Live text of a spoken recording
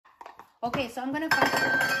Okay, so I'm gonna fast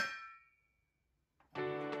forward.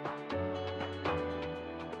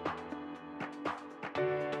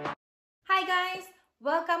 Hi guys!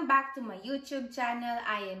 Welcome back to my YouTube channel.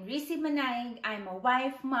 I am Risi Manaig. I'm a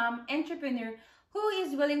wife, mom, entrepreneur who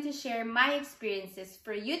is willing to share my experiences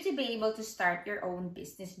for you to be able to start your own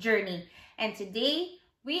business journey. And today,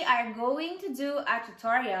 we are going to do a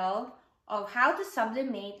tutorial of how to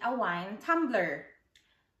sublimate a wine tumbler.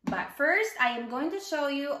 But first, I am going to show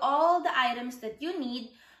you all the items that you need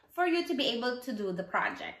for you to be able to do the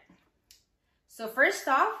project. So first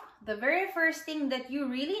off, the very first thing that you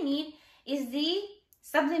really need is the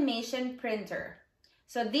sublimation printer.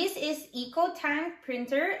 So this is EcoTank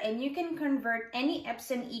printer, and you can convert any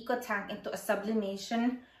Epson EcoTank into a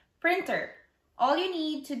sublimation printer. All you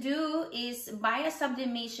need to do is buy a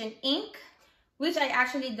sublimation ink, which I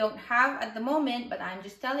actually don't have at the moment, but I'm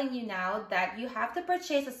just telling you now that you have to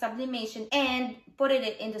purchase a sublimation and put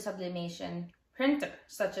it into sublimation printer,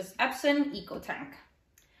 such as Epson EcoTank.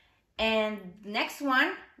 And the next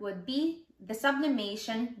one would be the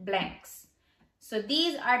sublimation blanks. So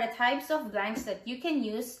these are the types of blanks that you can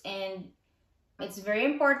use, and it's very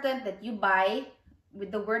important that you buy with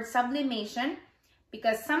the word sublimation,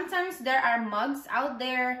 because sometimes there are mugs out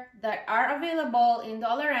there that are available in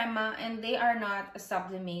Dollarama and they are not a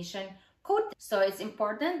sublimation coated. So it's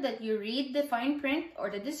important that you read the fine print or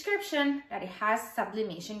the description that it has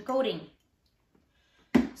sublimation coating.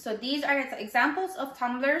 So these are examples of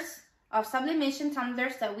tumblers, of sublimation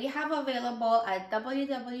tumblers that we have available at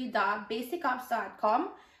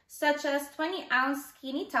www.basicops.com, such as 20-ounce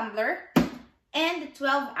skinny tumbler and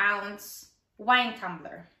 12-ounce wine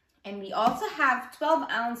tumbler. And we also have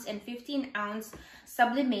 12-ounce and 15-ounce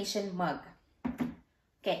sublimation mug.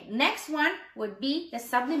 Okay, next one would be the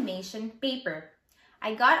sublimation paper.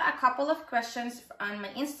 I got a couple of questions on my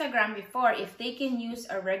Instagram before if they can use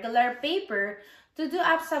a regular paper to do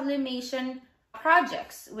up sublimation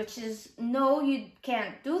projects, which is no, you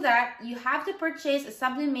can't do that. You have to purchase a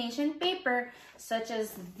sublimation paper such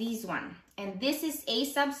as this one, and this is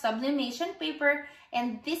ASAP sublimation paper,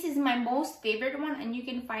 and this is my most favorite one, and you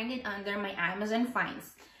can find it under my Amazon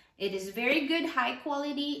finds. It is very good, high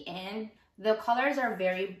quality, and the colors are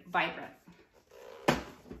very vibrant.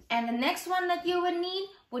 And the next one that you would need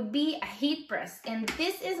would be a heat press, and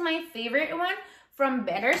this is my favorite one from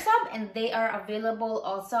Better Sub, and they are available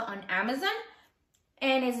also on Amazon.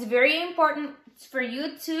 And it's very important for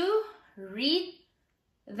you to read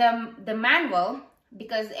the manual,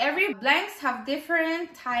 because every blanks have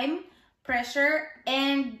different time, pressure,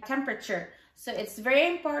 and temperature. So it's very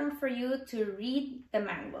important for you to read the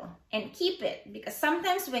manual and keep it, because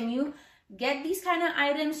sometimes when you get these kind of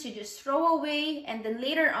items, you just throw away, and then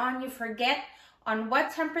later on you forget on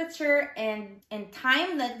what temperature and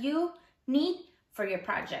time that you need for your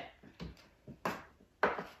project.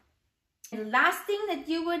 The last thing that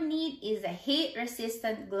you would need is a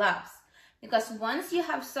heat-resistant gloves, because once you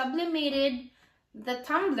have sublimated the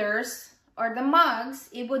tumblers or the mugs,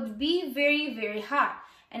 it would be very, very hot,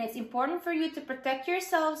 and it's important for you to protect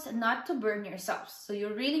yourselves and not to burn yourselves. So you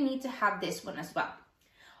really need to have this one as well.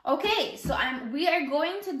 Okay, so we are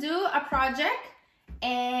going to do a project,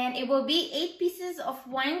 and it will be 8 pieces of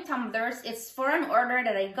wine tumblers. It's for an order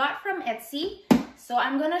that I got from Etsy, so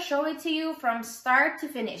I'm gonna show it to you from start to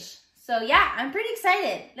finish. So yeah, I'm pretty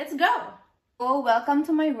excited. Let's go. Oh, welcome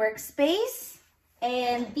to my workspace.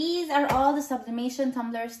 And these are all the sublimation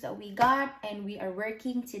tumblers that we got and we are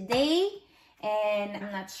working today. And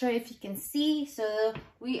I'm not sure if you can see. So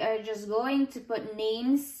we are just going to put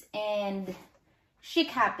names and chic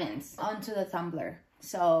happens onto the tumbler.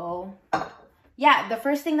 So yeah, the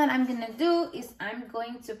first thing that I'm gonna do is I'm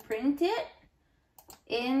going to print it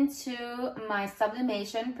into my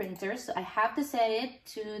sublimation printer. So I have to set it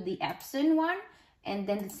to the Epson one, and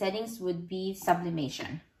then the settings would be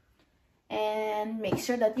sublimation. And make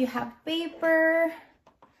sure that you have paper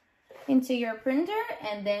into your printer,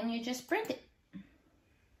 and then you just print it.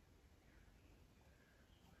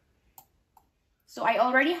 So I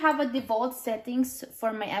already have a default settings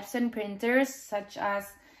for my Epson printers, such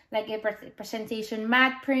as like a presentation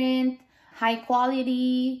matte print, high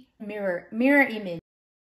quality, mirror image.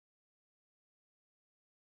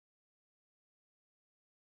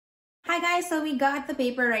 Hi guys, so we got the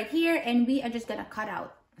paper right here, and we are just gonna cut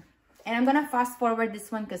out. And I'm gonna fast forward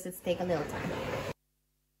this one because it's take a little time.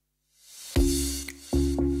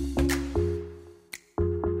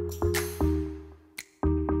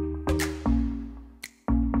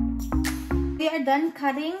 We are done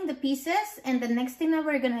cutting the pieces, and the next thing that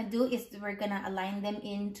we're gonna do is we're gonna align them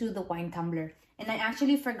into the wine tumbler. And I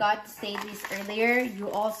actually forgot to say this earlier. You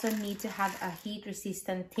also need to have a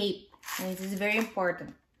heat-resistant tape. And this is very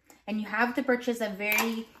important. And you have to purchase a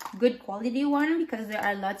very good quality one because there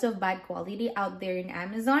are lots of bad quality out there in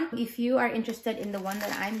Amazon. If you are interested in the one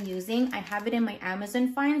that I'm using, I have it in my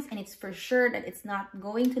Amazon finds, and it's for sure that it's not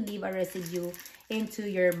going to leave a residue into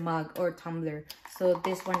your mug or tumbler. So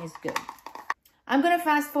this one is good. I'm gonna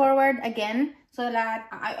fast forward again so that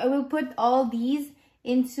I will put all these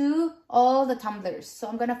into all the tumblers. So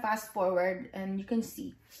I'm gonna fast forward and you can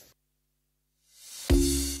see.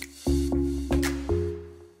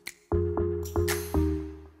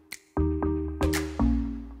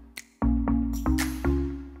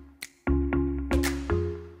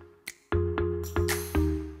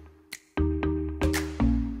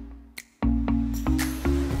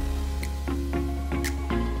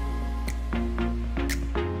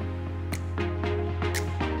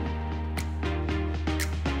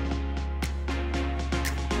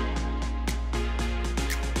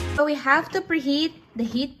 So we have to preheat the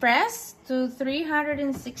heat press to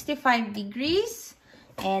 365 degrees.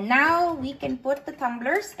 And now we can put the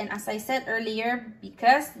tumblers. And as I said earlier,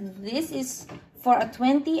 because this is for a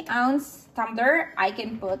 20-ounce tumbler, I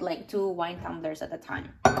can put like 2 wine tumblers at a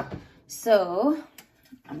time. So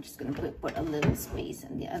I'm just going to put a little space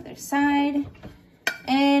on the other side.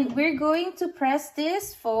 And we're going to press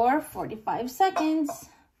this for 45 seconds.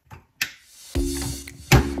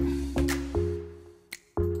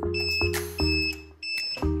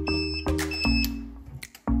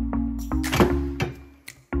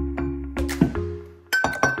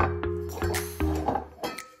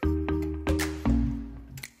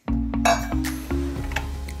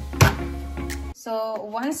 So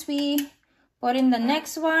once we put in the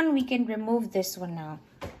next one, we can remove this one now.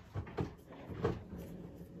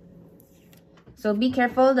 So be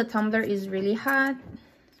careful, the tumbler is really hot.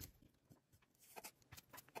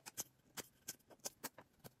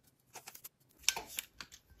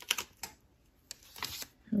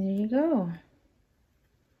 There you go.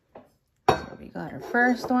 So we got our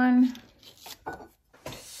first one.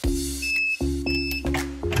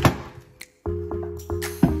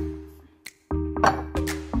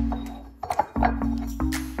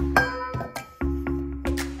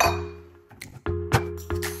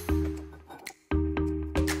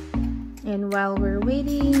 And while we're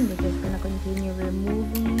waiting, we're just gonna continue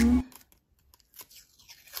removing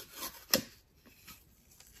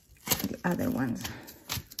the other ones.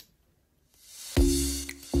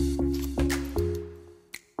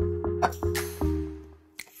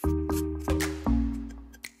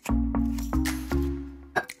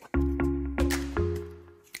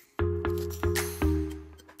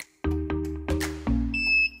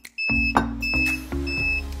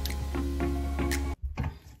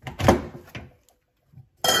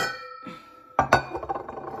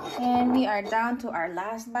 And we are down to our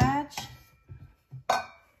last batch.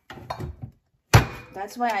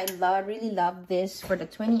 That's why I really love this for the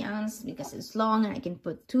 20 ounce because it's long and I can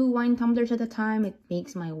put 2 wine tumblers at a time. It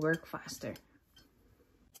makes my work faster.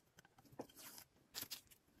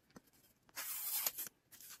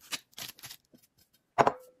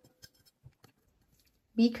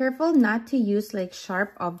 Be careful not to use like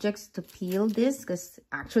sharp objects to peel this because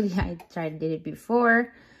actually I did it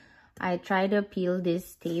before. I tried to peel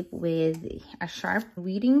this tape with a sharp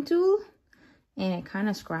weeding tool and it kind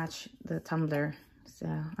of scratched the tumbler. So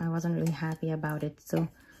I wasn't really happy about it. So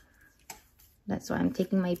that's why I'm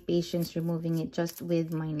taking my patience removing it just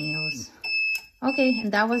with my nails. Okay,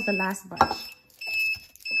 and that was the last batch.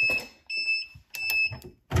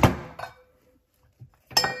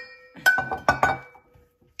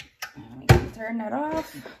 We can turn that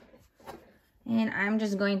off. And I'm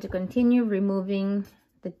just going to continue removing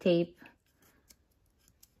the tape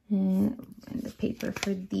and the paper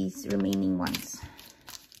for these remaining ones.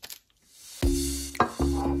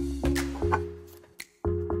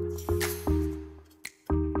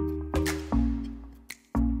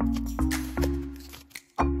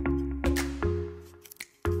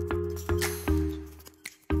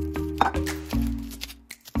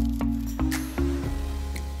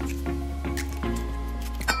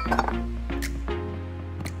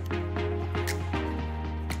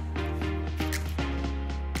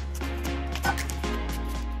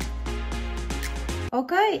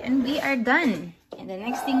 Okay, and we are done. And the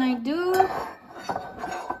next thing I do,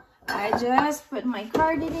 I just put my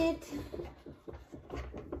card in it.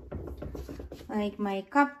 Like my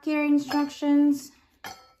cup care instructions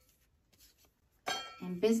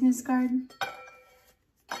and business card.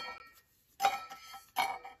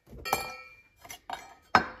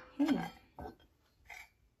 Okay.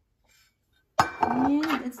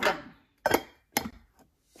 And it's done.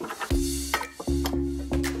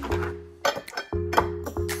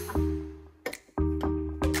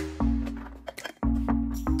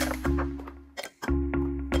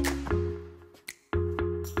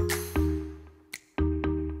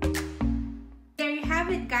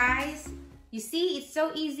 have it, guys. You see, it's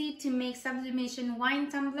so easy to make sublimation wine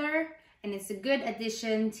tumbler, and it's a good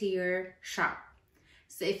addition to your shop.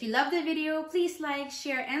 So if you love the video, please like,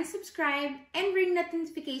 share, and subscribe, and ring that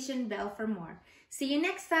notification bell for more. See you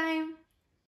next time.